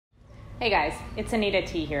Hey guys, it's Anita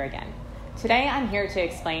T here again. Today I'm here to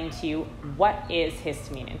explain to you what is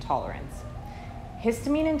histamine intolerance.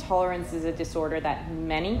 Histamine intolerance is a disorder that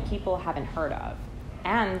many people haven't heard of,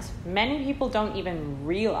 and many people don't even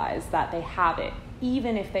realize that they have it,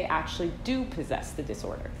 even if they actually do possess the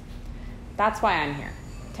disorder. That's why I'm here,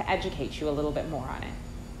 to educate you a little bit more on it.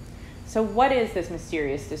 So what is this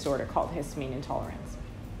mysterious disorder called histamine intolerance?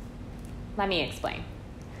 Let me explain.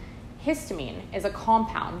 Histamine is a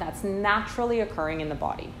compound that's naturally occurring in the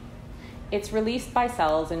body. It's released by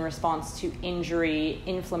cells in response to injury,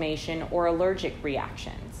 inflammation, or allergic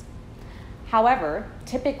reactions. However,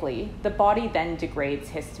 typically, the body then degrades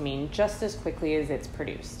histamine just as quickly as it's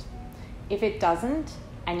produced. If it doesn't,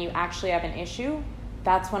 and you actually have an issue,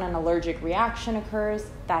 that's when an allergic reaction occurs,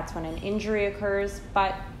 that's when an injury occurs,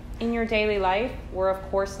 but in your daily life, we're of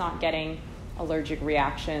course not getting allergic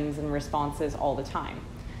reactions and responses all the time.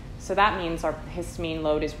 So that means our histamine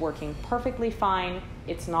load is working perfectly fine,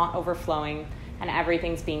 it's not overflowing, and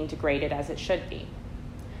everything's being degraded as it should be.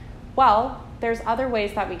 Well, there's other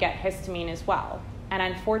ways that we get histamine as well, and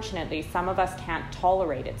unfortunately, some of us can't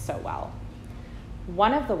tolerate it so well.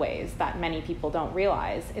 One of the ways that many people don't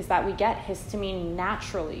realize is that we get histamine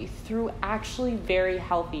naturally through actually very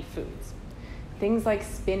healthy foods. Things like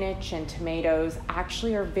spinach and tomatoes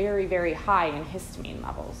actually are very, very high in histamine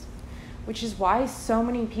levels, which is why so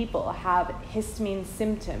many people have histamine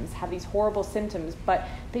symptoms, have these horrible symptoms, but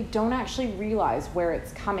they don't actually realize where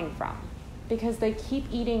it's coming from because they keep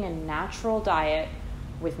eating a natural diet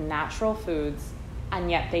with natural foods,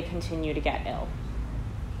 and yet they continue to get ill.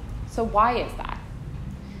 So why is that?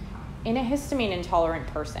 In a histamine intolerant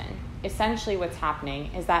person, essentially what's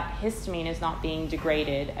happening is that histamine is not being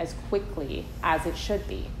degraded as quickly as it should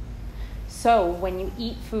be. So when you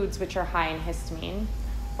eat foods which are high in histamine,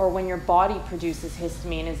 or when your body produces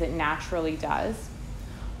histamine as it naturally does,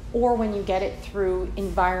 or when you get it through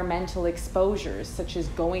environmental exposures, such as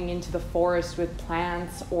going into the forest with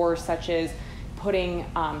plants, or such as putting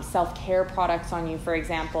self-care products on you, for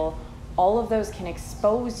example, all of those can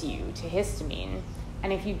expose you to histamine.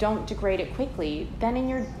 And if you don't degrade it quickly, then in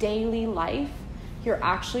your daily life, you're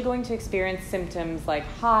actually going to experience symptoms like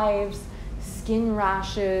hives, skin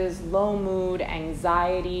rashes, low mood,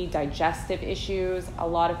 anxiety, digestive issues. A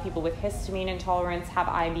lot of people with histamine intolerance have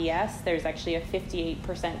IBS. There's actually a 58%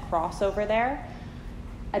 crossover there.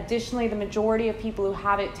 Additionally, the majority of people who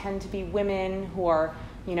have it tend to be women who are,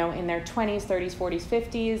 in their 20s, 30s, 40s,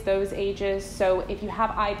 50s, those ages. So if you have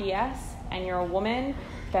IBS and you're a woman,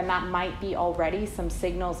 then that might be already some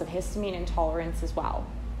signals of histamine intolerance as well.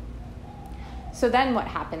 So then what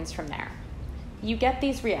happens from there? You get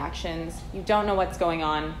these reactions, you don't know what's going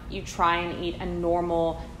on, you try and eat a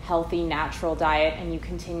normal, healthy, natural diet, and you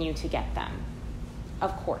continue to get them.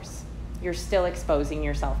 Of course, you're still exposing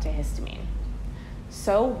yourself to histamine.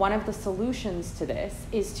 So one of the solutions to this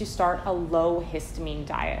is to start a low histamine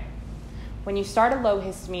diet. When you start a low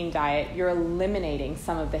histamine diet, you're eliminating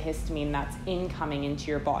some of the histamine that's incoming into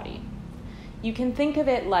your body. You can think of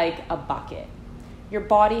it like a bucket. Your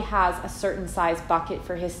body has a certain size bucket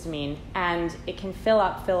for histamine, and it can fill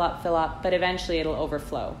up, but eventually it'll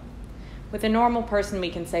overflow. With a normal person, we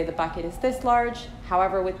can say the bucket is this large.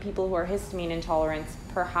 However, with people who are histamine intolerant,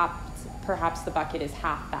 perhaps the bucket is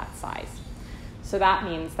half that size. So that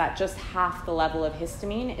means that just half the level of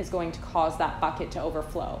histamine is going to cause that bucket to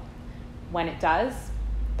overflow. When it does,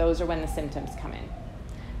 those are when the symptoms come in.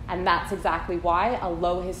 And that's exactly why a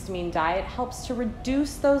low histamine diet helps to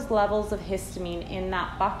reduce those levels of histamine in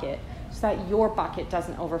that bucket so that your bucket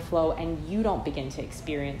doesn't overflow and you don't begin to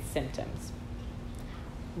experience symptoms.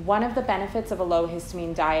 One of the benefits of a low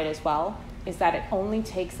histamine diet as well is that it only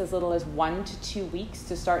takes as little as 1 to 2 weeks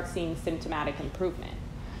to start seeing symptomatic improvement.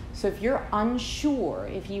 So if you're unsure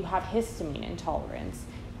if you have histamine intolerance,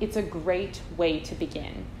 it's a great way to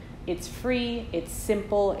begin. It's free, it's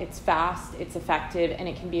simple, it's fast, it's effective, and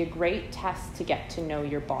it can be a great test to get to know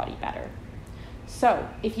your body better. So,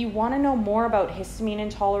 if you want to know more about histamine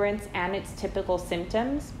intolerance and its typical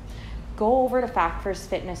symptoms, go over to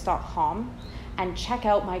factfirsfitness.com and check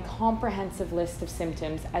out my comprehensive list of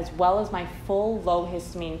symptoms as well as my full low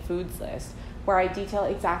histamine foods list, where I detail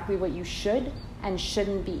exactly what you should and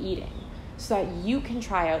shouldn't be eating, so that you can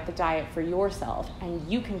try out the diet for yourself and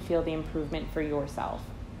you can feel the improvement for yourself.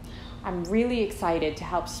 I'm really excited to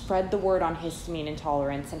help spread the word on histamine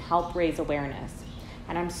intolerance and help raise awareness.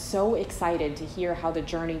 And I'm so excited to hear how the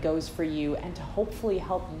journey goes for you and to hopefully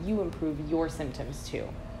help you improve your symptoms too.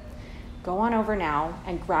 Go on over now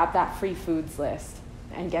and grab that free foods list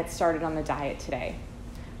and get started on the diet today.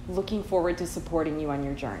 Looking forward to supporting you on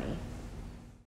your journey.